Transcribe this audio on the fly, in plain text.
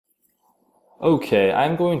Okay,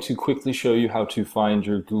 I'm going to quickly show you how to find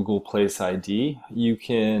your Google Place ID. You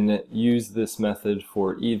can use this method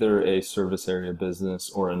for either a service area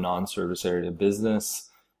business or a non-service area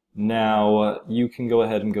business. Now, you can go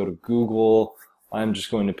ahead and go to Google. I'm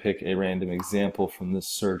just going to pick a random example from this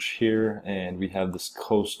search here, and we have this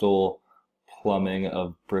coastal plumbing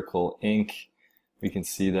of Brickell Inc. We can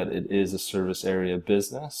see that it is a service area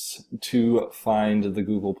business. To find the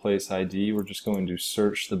Google Place ID, we're just going to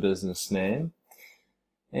search the business name,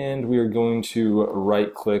 and we are going to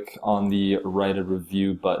right-click on the Write a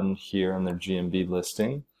Review button here on their GMB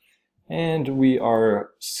listing, and we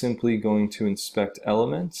are simply going to inspect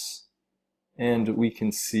elements, and we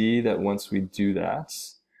can see that once we do that,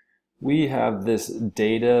 we have this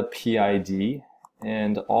data PID,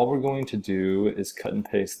 and all we're going to do is cut and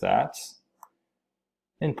paste that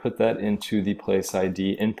and put that into the Place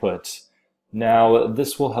ID input. Now,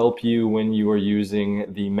 this will help you when you are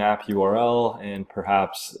using the map URL and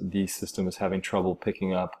perhaps the system is having trouble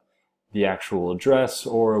picking up the actual address,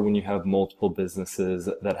 or when you have multiple businesses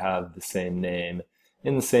that have the same name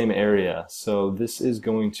in the same area. So this is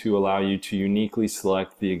going to allow you to uniquely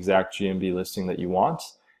select the exact GMB listing that you want,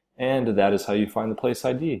 and that is how you find the Place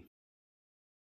ID.